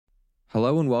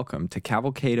Hello and welcome to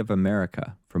Cavalcade of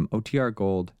America from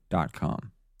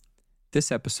OTRGold.com.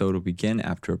 This episode will begin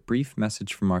after a brief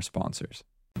message from our sponsors.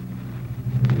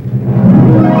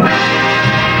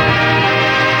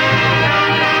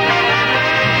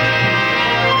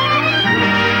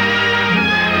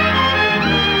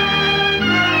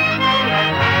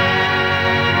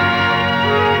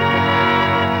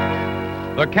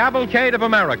 The Cavalcade of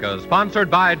America, sponsored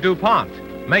by DuPont,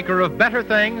 maker of better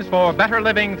things for better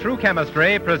living through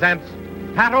chemistry, presents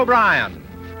Pat O'Brien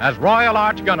as Royal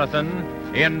Arch Gunnison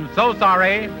in So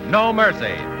Sorry, No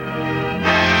Mercy.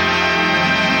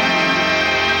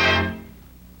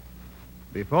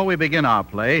 Before we begin our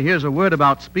play, here's a word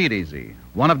about Speed Easy,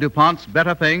 one of DuPont's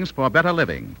better things for better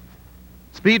living.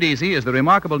 Speed Easy is the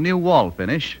remarkable new wall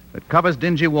finish that covers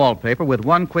dingy wallpaper with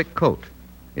one quick coat.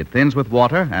 It thins with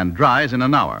water and dries in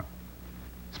an hour.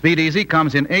 Speed Easy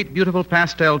comes in 8 beautiful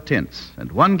pastel tints,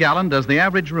 and 1 gallon does the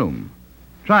average room.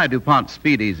 Try DuPont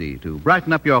Speed Easy to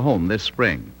brighten up your home this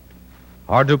spring.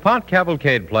 Our DuPont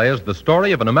Cavalcade play is the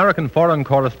story of an American foreign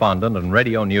correspondent and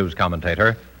radio news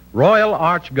commentator, Royal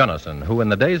Arch Gunnison, who in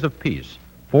the days of peace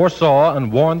foresaw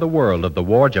and warned the world of the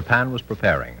war Japan was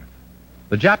preparing.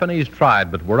 The Japanese tried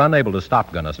but were unable to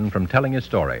stop Gunnison from telling his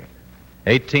story.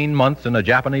 18 months in a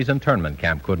Japanese internment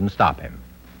camp couldn't stop him.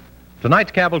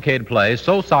 Tonight's Cavalcade play,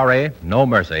 So Sorry, No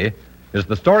Mercy, is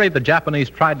the story the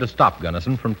Japanese tried to stop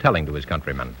Gunnison from telling to his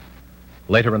countrymen.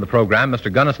 Later in the program,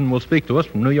 Mr. Gunnison will speak to us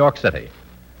from New York City.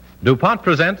 DuPont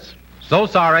presents So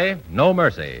Sorry, No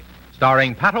Mercy,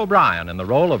 starring Pat O'Brien in the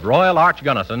role of Royal Arch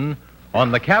Gunnison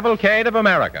on the Cavalcade of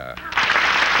America.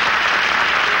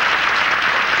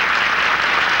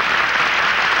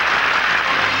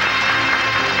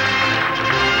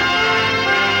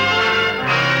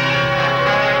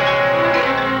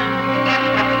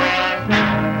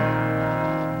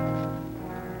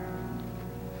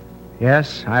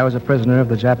 Yes, I was a prisoner of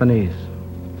the Japanese.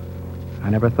 I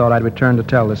never thought I'd return to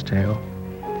tell this tale.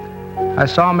 I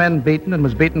saw men beaten and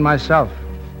was beaten myself.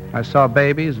 I saw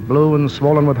babies, blue and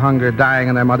swollen with hunger, dying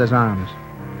in their mother's arms.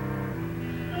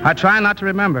 I try not to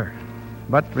remember,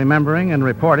 but remembering and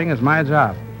reporting is my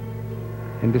job.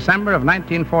 In December of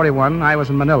 1941, I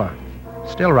was in Manila,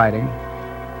 still writing,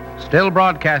 still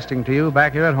broadcasting to you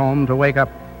back here at home to wake up.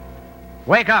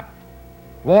 Wake up!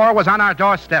 War was on our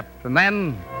doorstep, and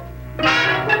then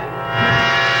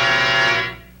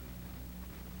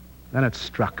it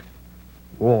struck.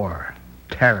 War,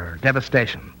 terror,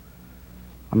 devastation.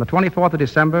 On the 24th of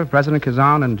December, President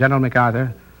Kazan and General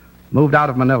MacArthur moved out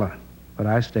of Manila, but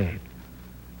I stayed.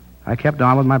 I kept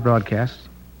on with my broadcasts.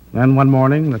 Then one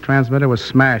morning, the transmitter was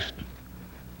smashed,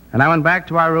 and I went back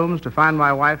to our rooms to find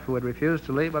my wife, who had refused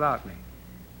to leave without me.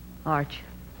 Arch,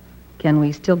 can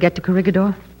we still get to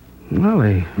Corregidor? Well,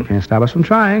 they can't stop us from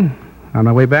trying. On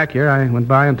my way back here, I went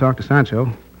by and talked to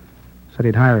Sancho. Said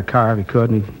he'd hire a car if he could,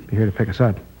 and he'd be here to pick us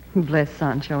up. Bless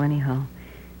Sancho, anyhow.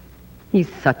 He's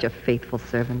such a faithful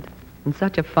servant and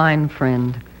such a fine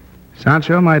friend.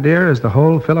 Sancho, my dear, is the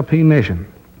whole Philippine nation.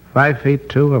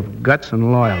 5'2" of guts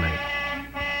and loyalty.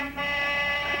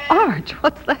 Arch,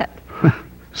 what's that?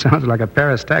 Sounds like a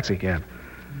Paris taxi cab.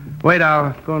 Wait,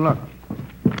 I'll go and look.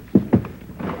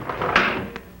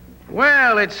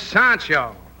 Well, it's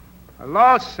Sancho.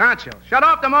 Hello, Sancho. Shut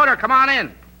off the motor. Come on in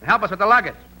and help us with the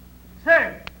luggage.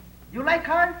 Sir, you like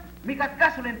car? Me got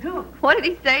gasoline, too. What did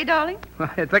he say, darling?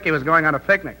 I think he was going on a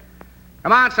picnic.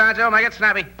 Come on, Sancho. Make it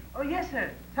snappy. Oh, yes,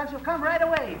 sir. Sancho, come right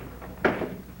away.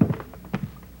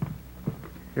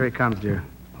 Here he comes, dear.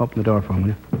 Open the door for him, will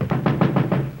you?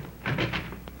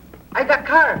 I got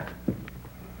car.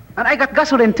 And I got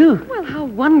gasoline, too. Well, how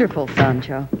wonderful,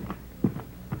 Sancho.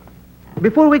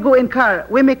 Before we go in car,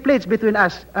 we make pledge between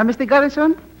us. Mr.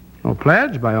 Garrison? Oh,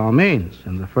 pledge, by all means.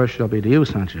 And the first shall be to you,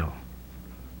 Sancho.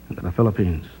 And to the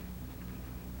Philippines.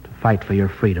 To fight for your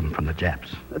freedom from the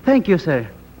Japs. Thank you, sir.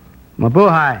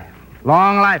 Mabuhay.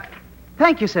 Long life.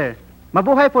 Thank you, sir.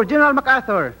 Mabuhay for General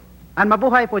MacArthur. And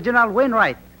mabuhay for General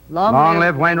Wainwright. Long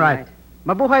live Wainwright.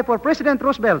 Mabuhay for President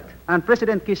Roosevelt and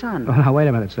President Quezon. Oh, now, wait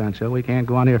a minute, Sancho. We can't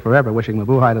go on here forever wishing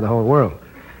mabuhay to the whole world.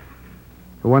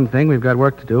 For one thing, we've got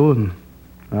work to do, and,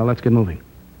 well, let's get moving.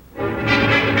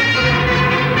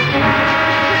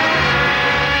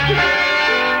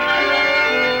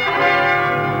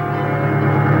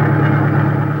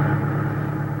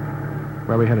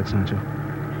 Where are we headed, Sancho?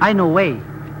 I know way.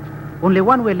 Only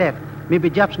one way left. Maybe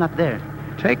Japs not there.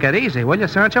 Take it easy, will you,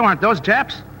 Sancho? Aren't those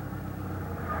Japs?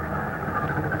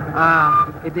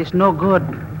 It is no good.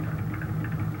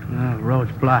 No, the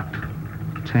road's blocked.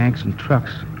 Tanks and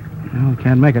trucks. No, we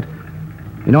can't make it.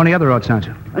 You know any other road,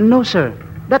 Sancho? No, sir.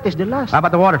 That is the last. How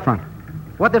about the waterfront?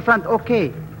 Waterfront,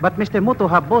 okay. But Mr. Muto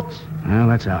have boats. Well,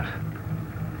 that's out.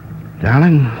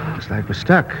 Darling, looks like we're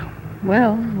stuck.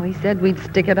 Well, we said we'd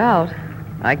stick it out.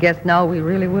 I guess now we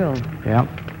really will. Yep.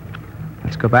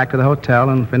 Let's go back to the hotel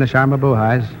and finish our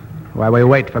mabuhais while we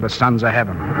wait for the sons of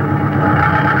heaven.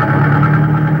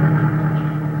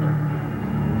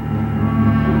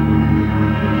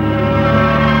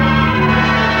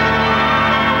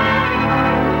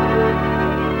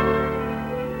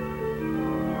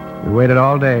 We waited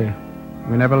all day.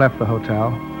 We never left the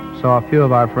hotel. Saw a few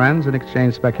of our friends and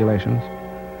exchanged speculations.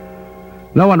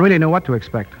 No one really knew what to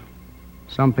expect.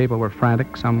 Some people were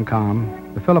frantic, some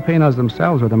calm. The Filipinos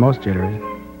themselves were the most jittery.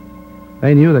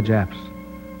 They knew the Japs.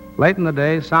 Late in the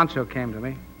day, Sancho came to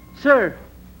me. Sir,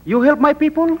 you help my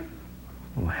people?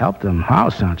 Oh, help them? How,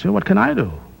 Sancho? What can I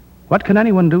do? What can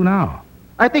anyone do now?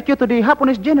 I take you to the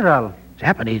Japanese general.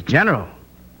 Japanese general?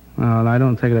 Well, I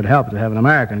don't think it'd help to have an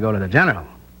American go to the general.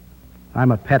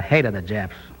 I'm a pet hate of the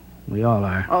Japs. We all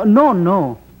are.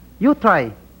 No. You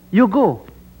try. You go.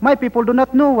 My people do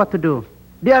not know what to do.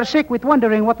 They are sick with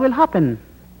wondering what will happen.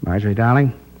 Marjorie,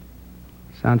 darling,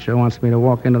 Sancho wants me to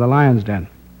walk into the lion's den.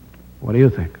 What do you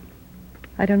think?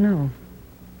 I don't know.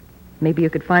 Maybe you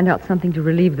could find out something to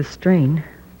relieve the strain.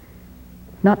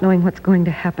 Not knowing what's going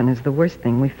to happen is the worst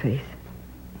thing we face.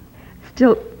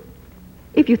 Still,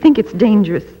 if you think it's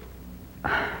dangerous...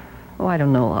 Oh, I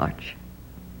don't know, Arch.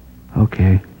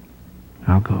 Okay.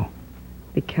 I'll go.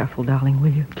 Be careful, darling,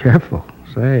 will you? Careful.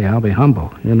 Say, I'll be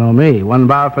humble. You know me. One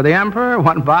bow for the emperor,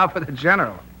 one bow for the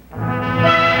general.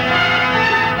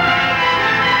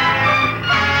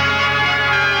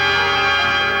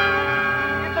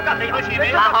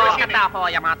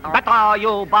 Better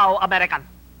you bow, American.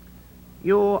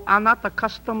 You are not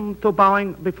accustomed to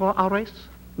bowing before our race?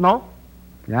 No?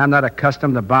 Yeah, I'm not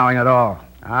accustomed to bowing at all.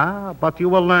 But you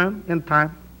will learn in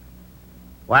time.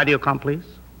 Why do you come, please?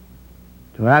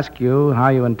 To ask you how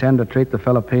you intend to treat the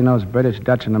Filipinos, British,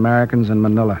 Dutch, and Americans in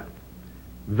Manila.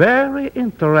 Very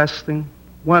interesting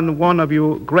when one of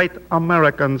you great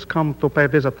Americans come to pay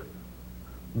visit.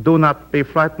 Do not be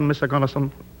frightened, Mr.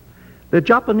 Gunnison. The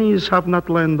Japanese have not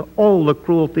learned all the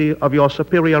cruelty of your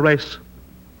superior race.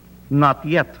 Not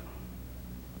yet.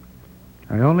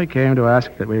 I only came to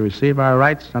ask that we receive our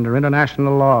rights under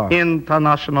international law.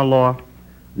 International law.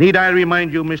 Need I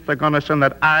remind you, Mr. Gunnison,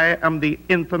 that I am the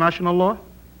international law?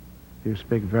 You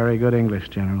speak very good English,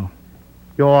 General.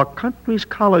 Your country's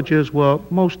colleges were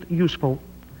most useful.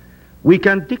 We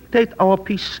can dictate our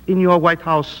peace in your White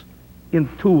House in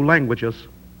 2 languages.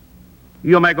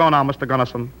 You may go now, Mr.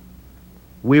 Gunnison.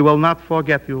 We will not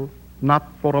forget you, not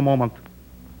for a moment.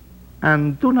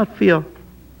 And do not fear.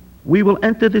 We will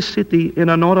enter this city in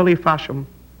an orderly fashion.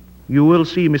 You will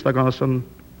see, Mr. Gunnison.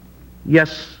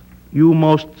 Yes, you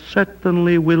most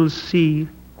certainly will see.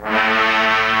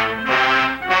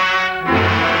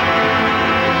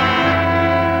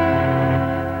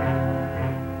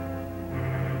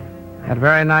 That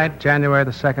very night, January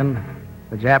the 2nd,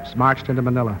 the Japs marched into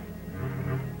Manila.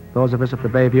 Those of us at the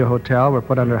Bayview Hotel were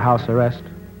put under house arrest.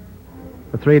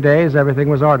 For 3 days, everything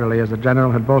was orderly, as the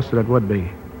general had boasted it would be.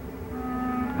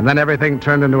 And then everything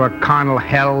turned into a carnal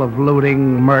hell of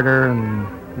looting, murder, and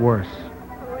worse.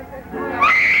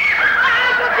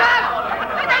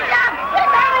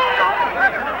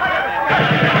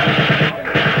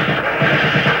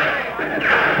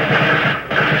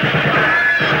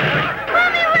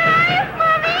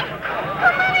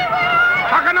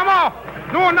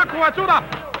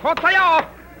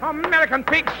 American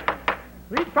pigs.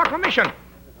 Read proclamation.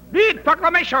 Read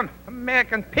proclamation,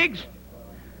 American pigs.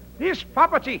 This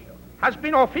property has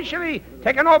been officially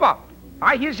taken over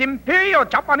by His Imperial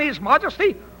Japanese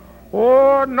Majesty,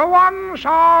 or no one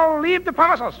shall leave the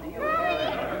premises. Mommy,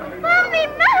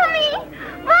 where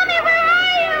are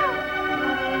you?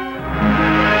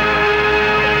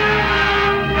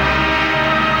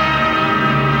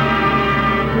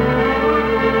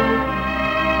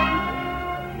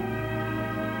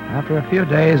 After a few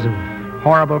days of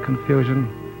horrible confusion,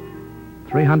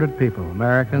 300 people,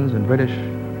 Americans and British,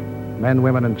 men,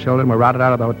 women, and children, were routed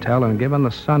out of the hotel and given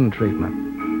the sun treatment.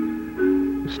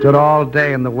 We stood all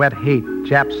day in the wet heat,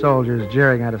 Jap soldiers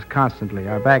jeering at us constantly.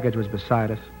 Our baggage was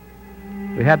beside us.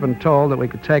 We had been told that we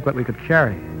could take what we could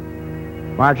carry.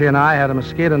 Margie and I had a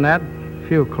mosquito net, a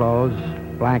few clothes,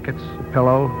 blankets, a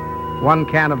pillow, 1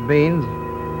 can of beans,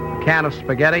 a can of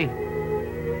spaghetti,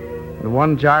 and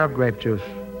 1 jar of grape juice.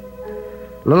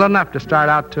 Little enough to start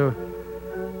out to,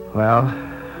 well,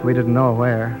 we didn't know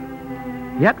where.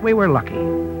 Yet we were lucky.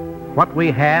 What we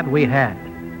had, we had.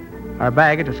 Our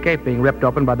baggage escaped being ripped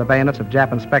open by the bayonets of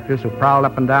Jap inspectors who prowled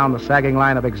up and down the sagging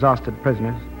line of exhausted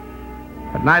prisoners.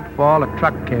 At nightfall, a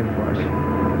truck came for us.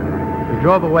 We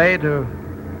drove away to...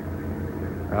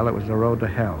 Well, it was the road to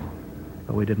hell,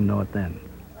 but we didn't know it then.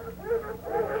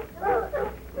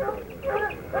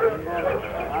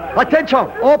 Attention,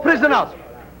 all prisoners.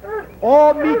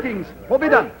 All meetings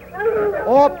forbidden.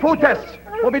 All protests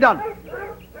forbidden.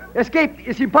 Escape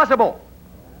is impossible.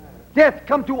 Death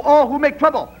come to all who make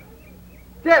trouble.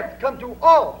 Death come to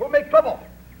all who make trouble.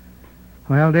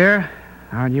 Well, dear,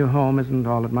 our new home isn't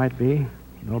all it might be.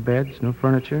 No beds, no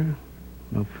furniture,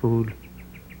 no food.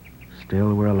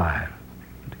 Still, we're alive.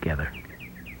 Together.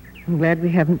 I'm glad we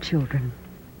haven't children.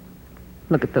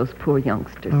 Look at those poor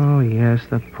youngsters. Oh, yes,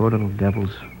 the poor little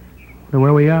devils. They're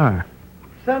where we are.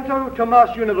 Santo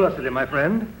Tomas University, my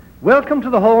friend. Welcome to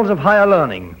the halls of higher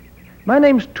learning. My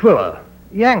name's Twiller.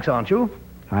 Yanks, aren't you?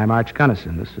 I'm Arch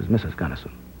Gunnison. This is Mrs.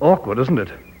 Gunnison. Awkward, isn't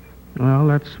it? Well,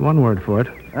 that's one word for it.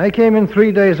 I came in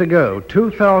 3 days ago.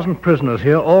 2,000 prisoners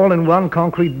here, all in one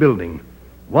concrete building.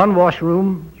 1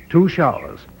 washroom, 2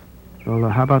 showers. Well,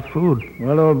 how about food?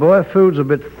 Well, old boy, food's a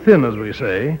bit thin, as we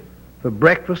say. For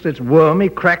breakfast, it's wormy,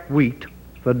 cracked wheat.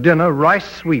 For dinner,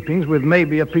 rice sweepings with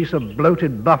maybe a piece of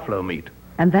bloated buffalo meat.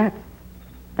 And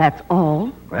that's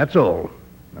all? That's all.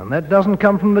 And that doesn't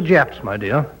come from the Japs, my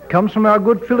dear. It comes from our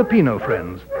good Filipino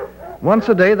friends. Once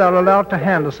a day, they're allowed to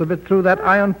hand us a bit through that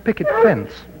iron picket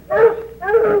fence.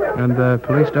 And the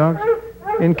police dogs?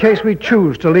 In case we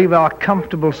choose to leave our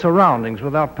comfortable surroundings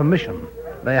without permission.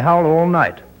 They howl all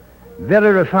night.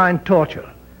 Very refined torture.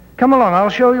 Come along, I'll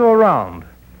show you around.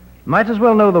 Might as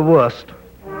well know the worst.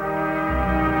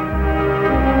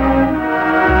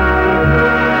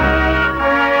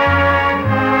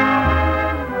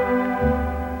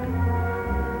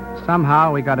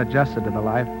 Somehow we got adjusted to the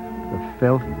life, the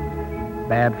filth,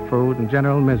 bad food, and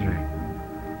general misery.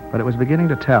 But it was beginning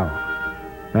to tell.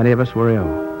 Many of us were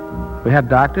ill. We had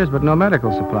doctors, but no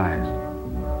medical supplies.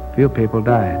 Few people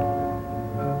died.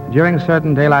 During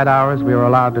certain daylight hours, we were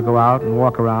allowed to go out and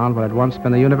walk around what had once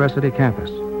been the university campus.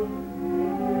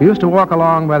 We used to walk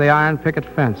along by the iron picket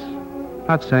fence,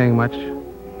 not saying much,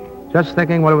 just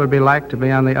thinking what it would be like to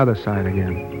be on the other side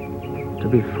again, to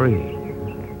be free.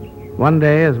 One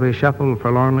day, as we shuffled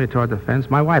forlornly toward the fence,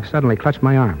 my wife suddenly clutched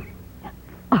my arm.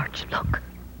 Arch, look.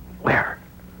 Where?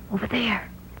 Over there,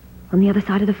 on the other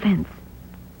side of the fence.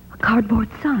 A cardboard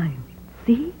sign.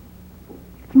 See?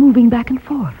 It's moving back and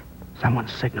forth.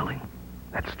 Someone's signaling.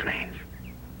 That's strange.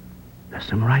 There's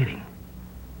some writing.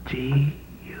 G-U-N-N.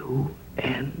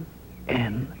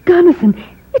 Gunnison.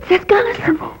 It says Gunnison.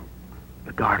 Careful.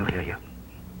 The guard will hear you.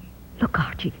 Look,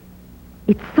 Archie.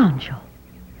 It's Sancho.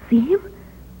 See him?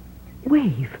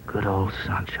 Wave. Good old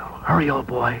Sancho. Hurry, old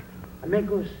boy.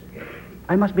 Amigos,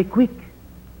 I must be quick.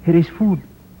 Here is food.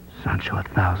 Sancho,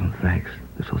 1,000 thanks.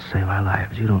 This will save our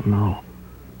lives. You don't know.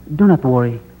 Do not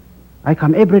worry. I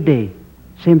come every day.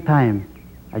 Same time.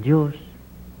 Adios.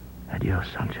 Adios,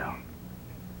 Sancho.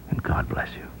 And God bless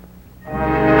you.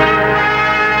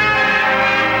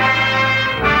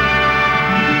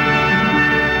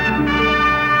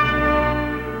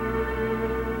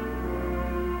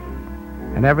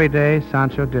 And every day,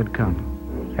 Sancho did come.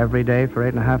 Every day for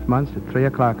 8.5 months at 3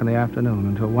 o'clock in the afternoon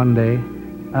until one day...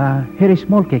 Here is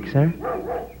small cake, sir.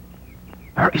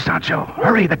 Hurry, Sancho.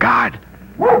 Hurry, the guard.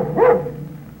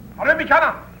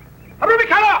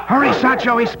 Hurry,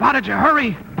 Sancho. He spotted you.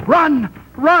 Hurry. Run.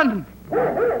 Run.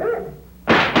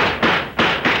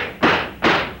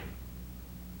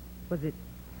 Was it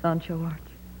Sancho,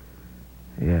 Arch?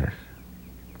 Yes.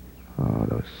 Oh,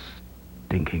 those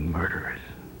stinking murderers.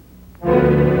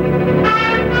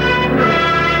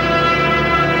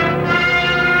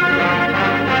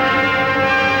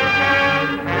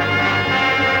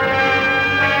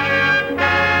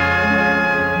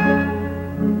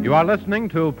 You are listening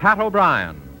to Pat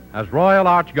O'Brien as Royal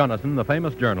Arch Gunnison, the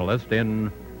famous journalist, in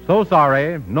So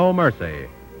Sorry, No Mercy,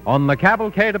 on the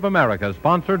Cavalcade of America,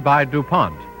 sponsored by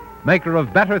DuPont, maker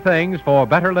of better things for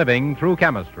better living through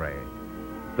chemistry.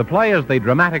 The play is the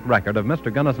dramatic record of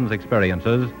Mr. Gunnison's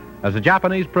experiences as a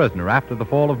Japanese prisoner after the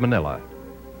fall of Manila.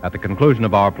 At the conclusion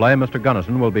of our play, Mr.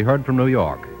 Gunnison will be heard from New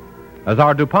York. As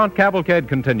our DuPont cavalcade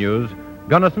continues,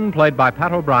 Gunnison, played by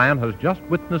Pat O'Brien, has just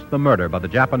witnessed the murder by the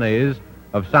Japanese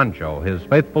of Sancho, his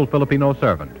faithful Filipino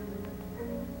servant.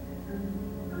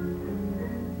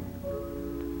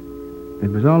 It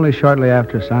was only shortly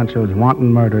after Sancho's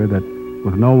wanton murder that,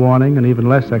 with no warning and even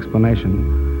less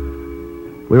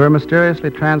explanation, we were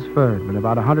mysteriously transferred with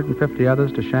about 150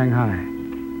 others to Shanghai.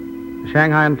 The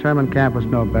Shanghai internment camp was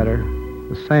no better.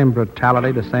 The same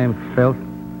brutality, the same filth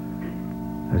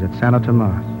as at Santo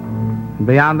Tomas. And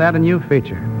beyond that, a new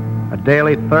feature, a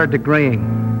daily third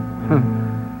degreeing.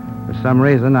 For some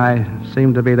reason, I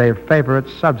seemed to be their favorite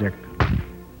subject.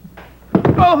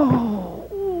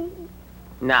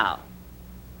 Now,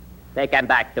 take him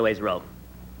back to his room.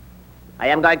 I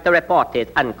am going to report his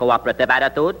uncooperative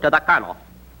attitude to the colonel.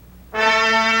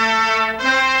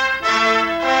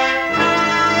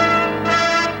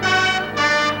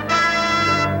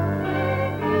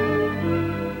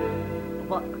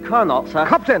 Colonel, sir.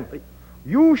 Captain,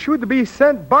 you should be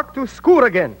sent back to school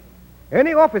again.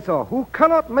 Any officer who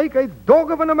cannot make a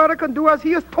dog of an American do as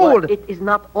he is told. Well, it is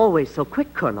not always so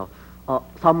quick, Colonel.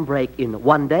 Some break in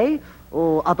one day,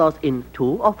 or others in 2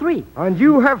 or 3. And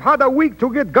you have had a week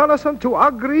to get Gunnison to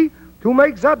agree to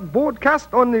make that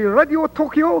broadcast on the Radio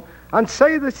Tokyo and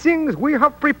say the things we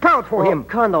have prepared for him.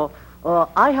 Colonel,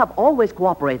 I have always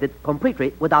cooperated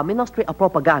completely with our Ministry of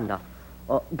Propaganda.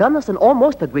 Gunnison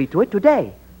almost agreed to it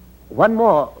today. One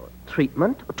more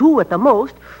treatment, 2 at the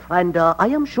most, and I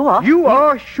am sure... You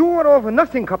are sure of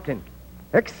nothing, Captain,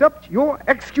 except your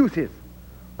excuses.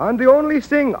 And the only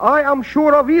thing I am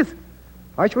sure of is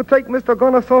I should take Mr.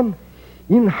 Gunnison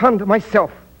in hand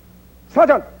myself.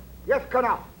 Sergeant! Yes,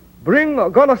 Colonel. Bring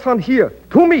Gunnison here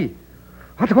to me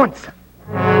at once.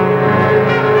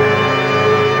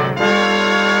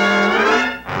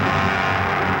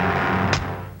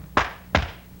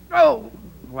 Oh,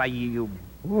 why, you...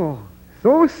 Oh,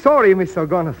 so sorry, Mr.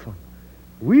 Gunnison.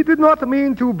 We did not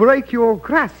mean to break your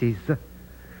glasses.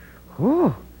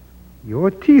 Oh,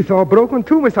 your teeth are broken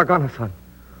too, Mr. Gunnison.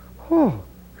 Oh,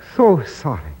 so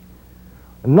sorry.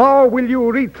 Now will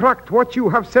you retract what you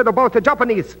have said about the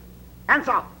Japanese?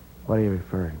 Answer. What are you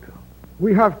referring to?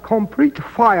 We have complete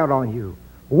fire on you.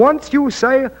 Once you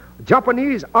say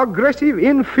Japanese aggressive,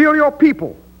 inferior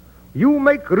people, you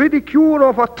make ridicule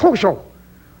of a Tosho.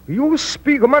 You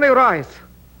speak many lies.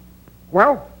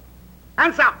 Well?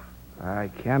 Answer. I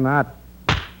cannot.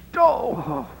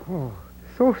 Oh,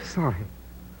 so sorry.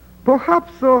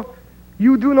 Perhaps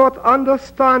you do not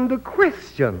understand the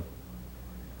question.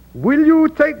 Will you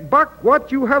take back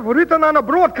what you have written on a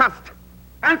broadcast?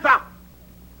 Answer.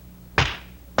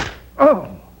 Oh,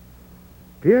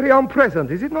 very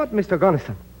unpleasant, is it not, Mr.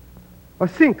 Gunnison?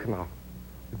 Think now.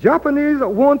 Japanese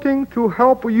wanting to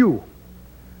help you.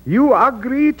 You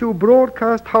agree to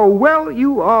broadcast how well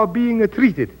you are being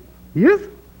treated. Yes?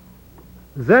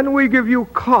 Then we give you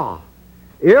car,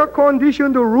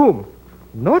 air-conditioned room,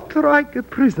 not like a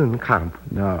prison camp.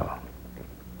 No.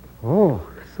 Oh,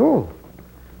 so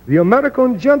the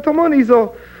American gentleman is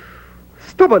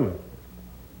stubborn.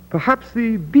 Perhaps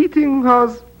the beating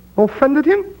has offended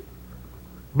him?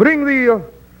 Bring the,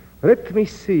 let me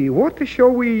see, what shall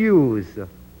we use?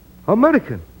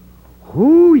 American.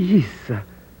 Oh, yes.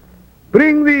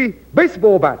 Bring the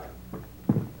baseball bat.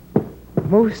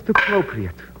 Most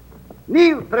appropriate.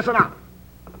 Kneel, prisoner.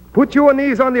 Put your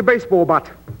knees on the baseball bat.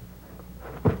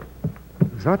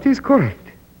 That is correct.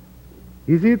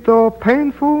 Is it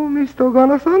painful, Mr.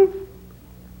 Gunnison?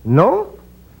 No?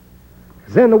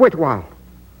 Then wait a while.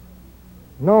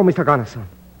 No, Mr. Gunnison.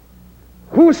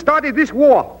 Who started this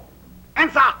war?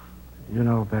 Answer. You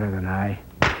know better than I.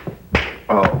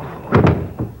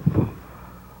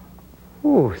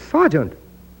 Oh, Sergeant,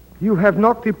 you have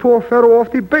knocked the poor fellow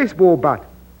off the baseball bat.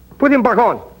 Put him back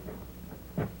on.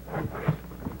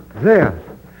 There.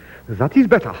 That is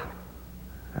better.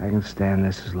 I can stand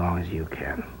this as long as you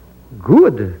can.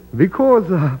 Good,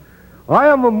 because I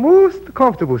am most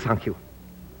comfortable, thank you.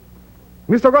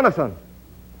 Mr. Gunnison,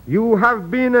 you have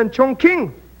been in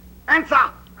Chongqing?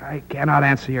 Answer. I cannot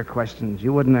answer your questions.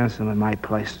 You wouldn't answer them in my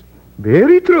place.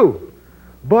 Very true.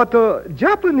 But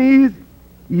Japanese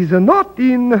is not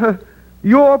in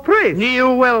your place.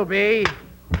 You will be.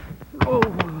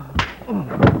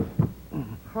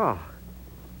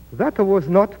 That was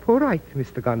not polite,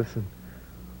 Mr. Gunnison.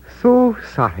 So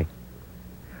sorry.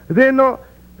 Then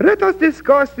let us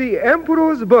discuss the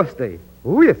Emperor's birthday.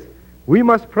 Oh, yes. We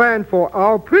must plan for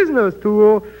our prisoners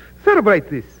to celebrate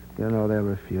this. You know they'll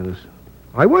refuse.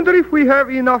 I wonder if we have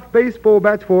enough baseball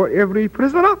bats for every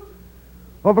prisoner?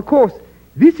 Of course,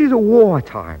 this is a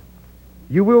wartime.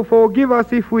 You will forgive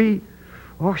us if we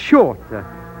are short.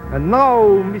 And now,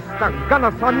 Mr.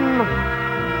 Gunnison...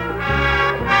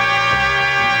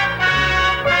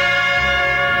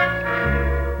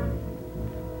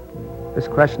 This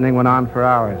questioning went on for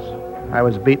hours. I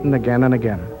was beaten again and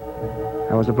again.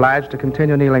 I was obliged to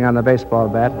continue kneeling on the baseball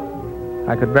bat.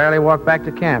 I could barely walk back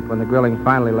to camp when the grilling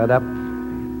finally let up.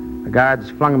 The guards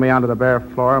flung me onto the bare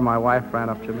floor. My wife ran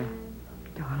up to me.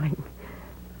 Darling,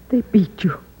 they beat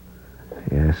you.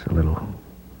 Yes, a little.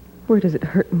 Where does it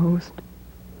hurt most?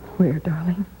 Where,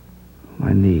 darling?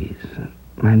 My knees.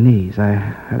 My knees. I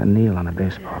had to kneel on a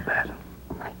baseball bat.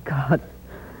 Oh, my God.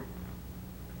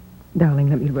 Darling,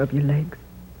 let me rub your legs.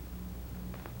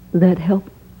 That help?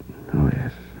 Oh,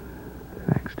 yes.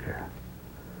 Thanks, dear.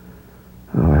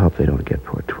 Oh, I hope they don't get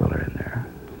poor Twiller in there.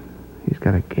 He's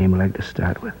got a game leg to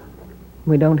start with.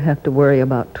 We don't have to worry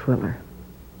about Twiller.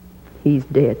 He's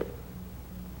dead.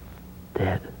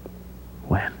 Dead?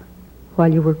 When?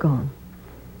 While you were gone.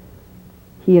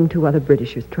 He and 2 other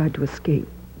Britishers tried to escape.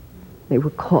 They were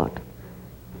caught.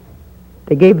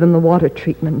 They gave them the water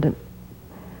treatment and...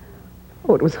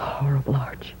 Oh, it was horrible,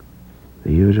 Arch.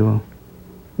 The usual?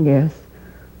 Yes.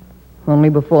 Only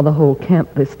before the whole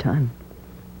camp this time.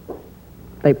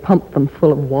 They pumped them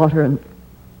full of water and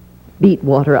beat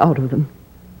water out of them.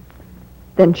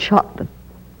 Then shot them.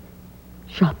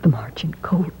 Shot them, Arch, in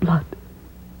cold blood.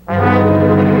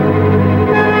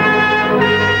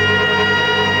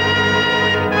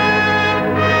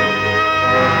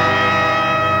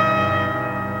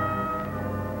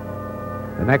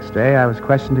 The next day, I was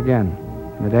questioned again.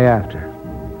 And the day after.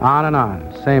 On and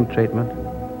on. Same treatment.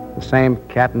 The same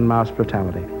cat-and-mouse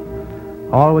brutality.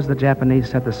 Always the Japanese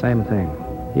said the same thing.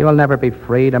 You will never be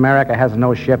freed. America has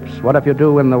no ships. What if you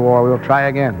do win the war? We will try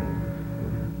again.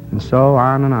 And so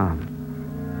on and on.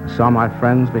 I saw my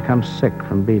friends become sick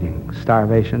from beating,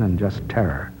 starvation, and just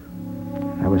terror.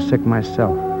 I was sick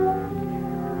myself.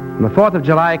 When the 4th of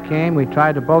July came, we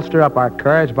tried to bolster up our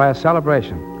courage by a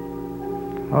celebration.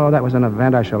 Oh, that was an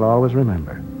event I shall always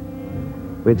remember.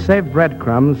 We'd saved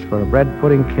breadcrumbs for a bread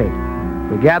pudding cake.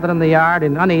 We gathered in the yard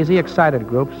in uneasy, excited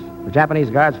groups. The Japanese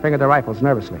guards fingered their rifles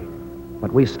nervously.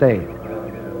 But we stayed.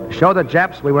 To show the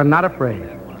Japs we were not afraid.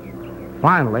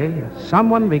 Finally,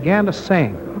 someone began to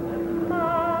sing.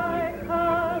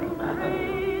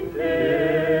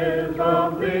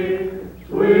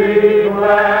 Sweet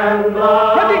land of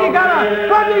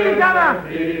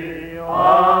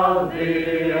all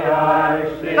thee I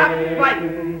sing. Stop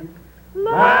fighting.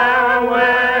 Land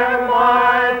where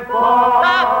my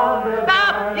father...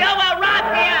 Stop! You will rot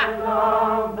here!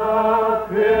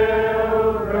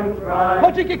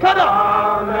 Hojikikana!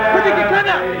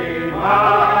 Hojikikana!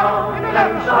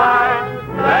 Mountainside,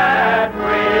 let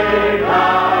freedom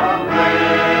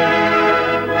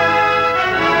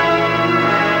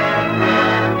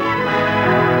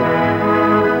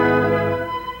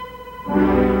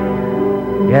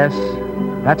Yes,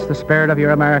 that's the spirit of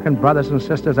your American brothers and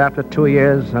sisters after 2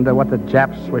 years under what the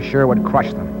Japs were sure would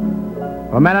crush them.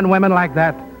 For men and women like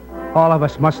that, all of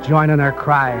us must join in their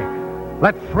cry.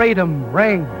 Let freedom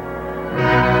ring.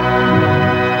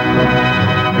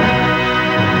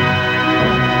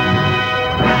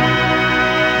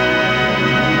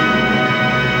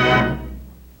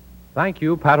 Thank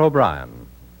you, Pat O'Brien.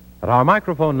 At our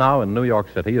microphone now in New York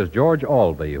City is George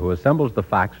Albee, who assembles the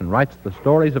facts and writes the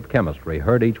stories of chemistry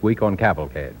heard each week on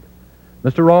Cavalcade.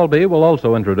 Mr. Albee will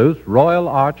also introduce Royal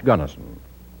Arch Gunnison.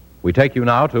 We take you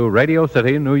now to Radio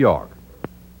City, New York.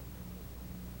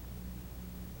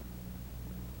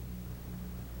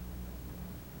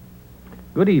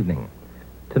 Good evening.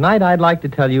 Tonight I'd like to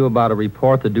tell you about a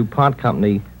report the DuPont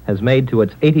Company has made to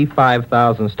its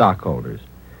 85,000 stockholders,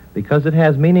 because it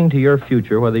has meaning to your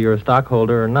future whether you're a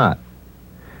stockholder or not.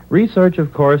 Research,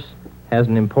 of course, has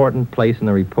an important place in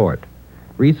the report.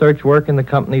 Research work in the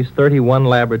company's 31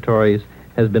 laboratories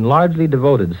has been largely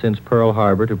devoted since Pearl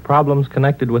Harbor to problems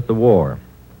connected with the war.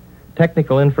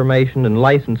 Technical information and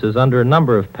licenses under a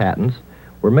number of patents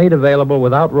were made available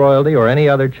without royalty or any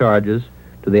other charges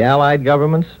to the Allied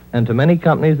governments and to many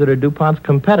companies that are DuPont's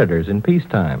competitors in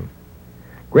peacetime.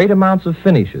 Great amounts of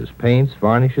finishes, paints,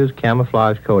 varnishes,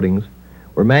 camouflage coatings,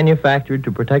 were manufactured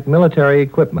to protect military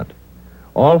equipment.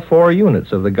 All 4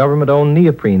 units of the government-owned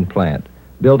neoprene plant,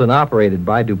 built and operated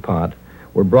by DuPont,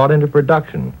 were brought into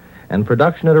production, and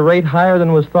production at a rate higher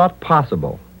than was thought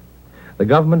possible. The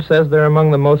government says they're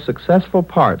among the most successful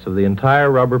parts of the entire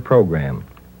rubber program.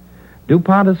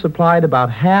 DuPont has supplied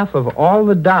about half of all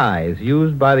the dyes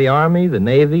used by the Army, the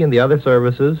Navy, and the other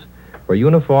services for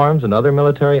uniforms and other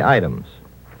military items.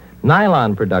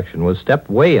 Nylon production was stepped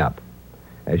way up.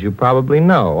 As you probably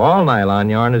know, all nylon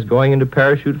yarn is going into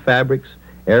parachute fabrics,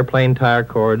 airplane tire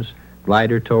cords,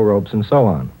 glider tow ropes, and so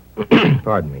on.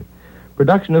 Pardon me.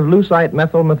 Production of lucite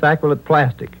methyl methacrylate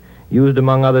plastic, used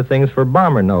among other things for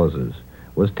bomber noses,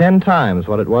 was 10 times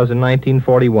what it was in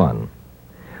 1941.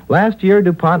 Last year,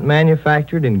 DuPont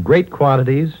manufactured in great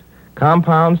quantities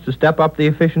compounds to step up the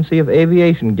efficiency of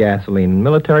aviation gasoline and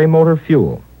military motor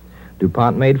fuel.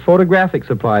 DuPont made photographic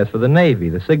supplies for the Navy,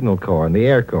 the Signal Corps, and the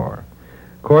Air Corps.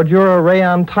 Cordura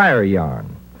rayon tire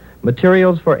yarn,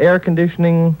 materials for air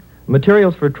conditioning,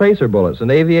 materials for tracer bullets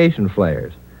and aviation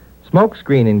flares, smoke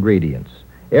screen ingredients,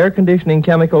 air conditioning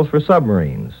chemicals for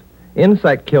submarines,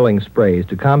 insect killing sprays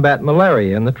to combat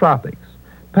malaria in the tropics,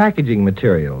 packaging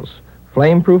materials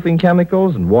flame-proofing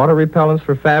chemicals and water repellents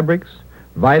for fabrics,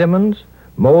 vitamins,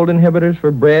 mold inhibitors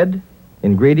for bread,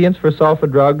 ingredients for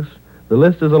sulfa drugs. The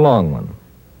list is a long one.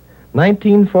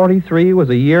 1943 was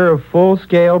a year of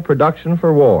full-scale production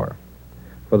for war.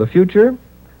 For the future,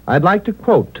 I'd like to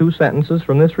quote 2 sentences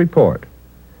from this report.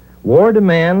 War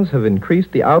demands have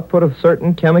increased the output of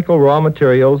certain chemical raw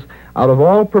materials out of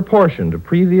all proportion to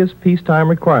previous peacetime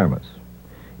requirements.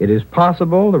 It is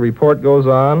possible, the report goes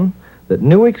on, that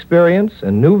new experience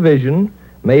and new vision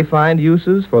may find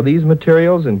uses for these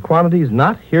materials in quantities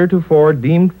not heretofore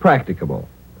deemed practicable.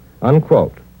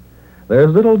 Unquote.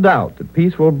 There's little doubt that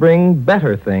peace will bring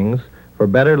better things for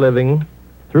better living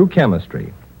through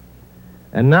chemistry.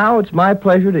 And now it's my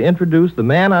pleasure to introduce the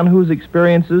man on whose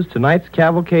experiences tonight's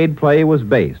cavalcade play was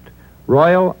based,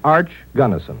 Royal Arch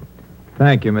Gunnison.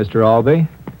 Thank you, Mr. Albee.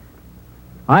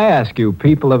 I ask you,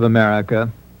 people of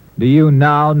America, do you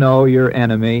now know your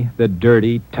enemy, the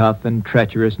dirty, tough, and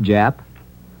treacherous Jap?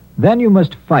 Then you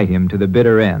must fight him to the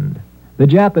bitter end. The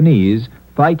Japanese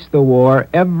fights the war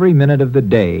every minute of the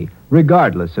day,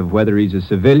 regardless of whether he's a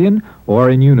civilian or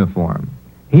in uniform.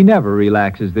 He never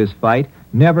relaxes this fight,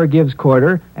 never gives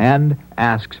quarter, and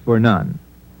asks for none.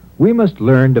 We must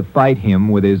learn to fight him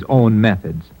with his own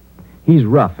methods. He's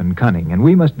rough and cunning, and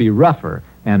we must be rougher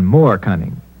and more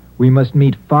cunning. We must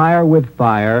meet fire with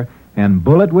fire and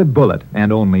bullet with bullet,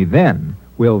 and only then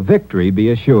will victory be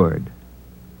assured.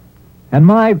 And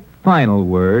my final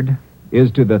word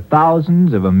is to the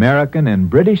thousands of American and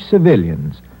British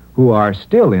civilians who are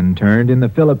still interned in the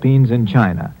Philippines and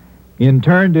China,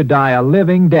 interned to die a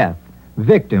living death,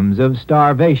 victims of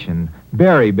starvation,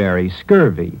 beriberi,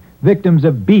 scurvy, victims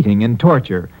of beating and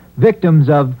torture, victims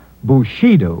of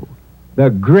Bushido, the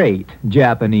great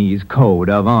Japanese code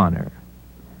of honor.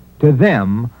 To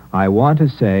them, I want to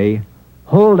say,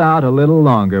 hold out a little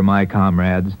longer, my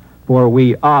comrades, for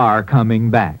we are coming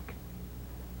back.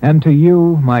 And to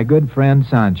you, my good friend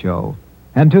Sancho,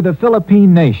 and to the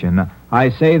Philippine nation, I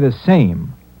say the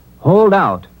same. Hold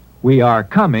out. We are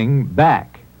coming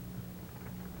back.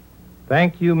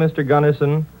 Thank you, Mr.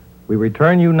 Gunnison. We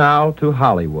return you now to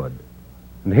Hollywood.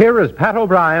 And here is Pat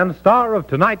O'Brien, star of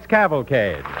tonight's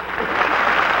cavalcade.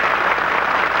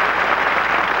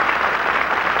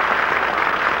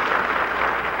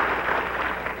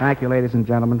 Thank you, ladies and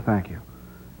gentlemen, thank you.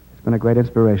 It's been a great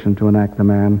inspiration to enact the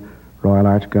man, Royal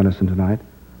Arch Gunnison, tonight.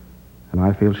 And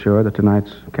I feel sure that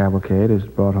tonight's cavalcade has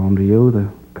brought home to you the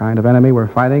kind of enemy we're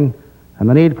fighting and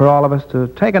the need for all of us to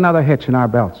take another hitch in our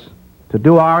belts, to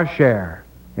do our share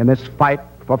in this fight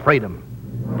for freedom.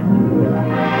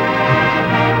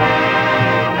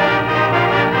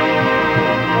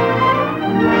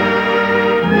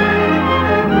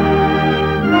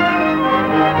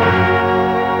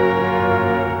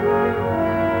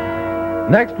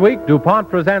 Next week, DuPont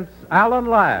presents Alan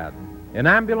Ladd in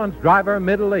Ambulance Driver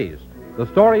Middle East, the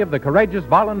story of the courageous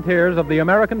volunteers of the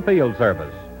American Field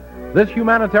Service. This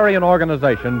humanitarian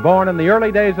organization, born in the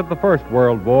early days of the First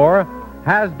World War,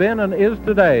 has been and is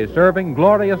today serving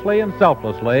gloriously and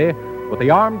selflessly with the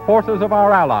armed forces of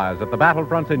our allies at the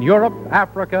battlefronts in Europe,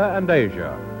 Africa, and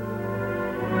Asia.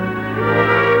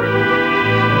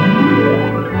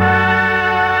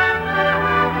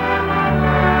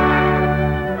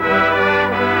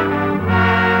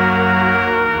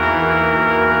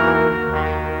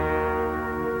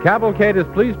 Cavalcade is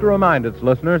pleased to remind its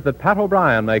listeners that Pat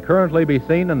O'Brien may currently be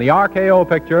seen in the RKO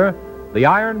picture, The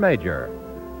Iron Major.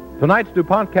 Tonight's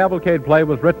DuPont Cavalcade play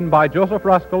was written by Joseph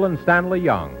Ruskell and Stanley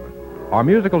Young. Our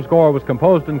musical score was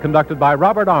composed and conducted by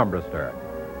Robert Armbruster.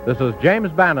 This is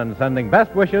James Bannon sending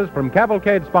best wishes from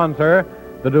Cavalcade sponsor,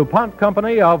 the DuPont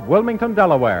Company of Wilmington,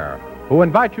 Delaware, who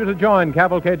invite you to join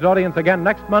Cavalcade's audience again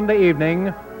next Monday evening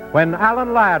when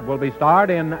Alan Ladd will be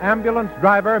starred in Ambulance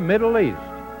Driver Middle East,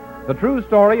 the true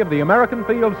story of the American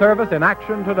Field Service in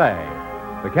action today.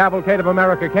 The Cavalcade of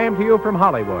America came to you from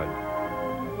Hollywood.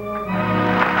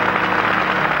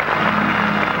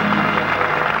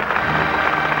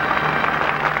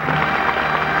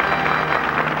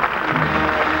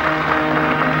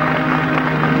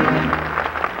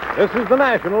 This is the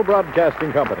National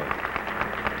Broadcasting Company.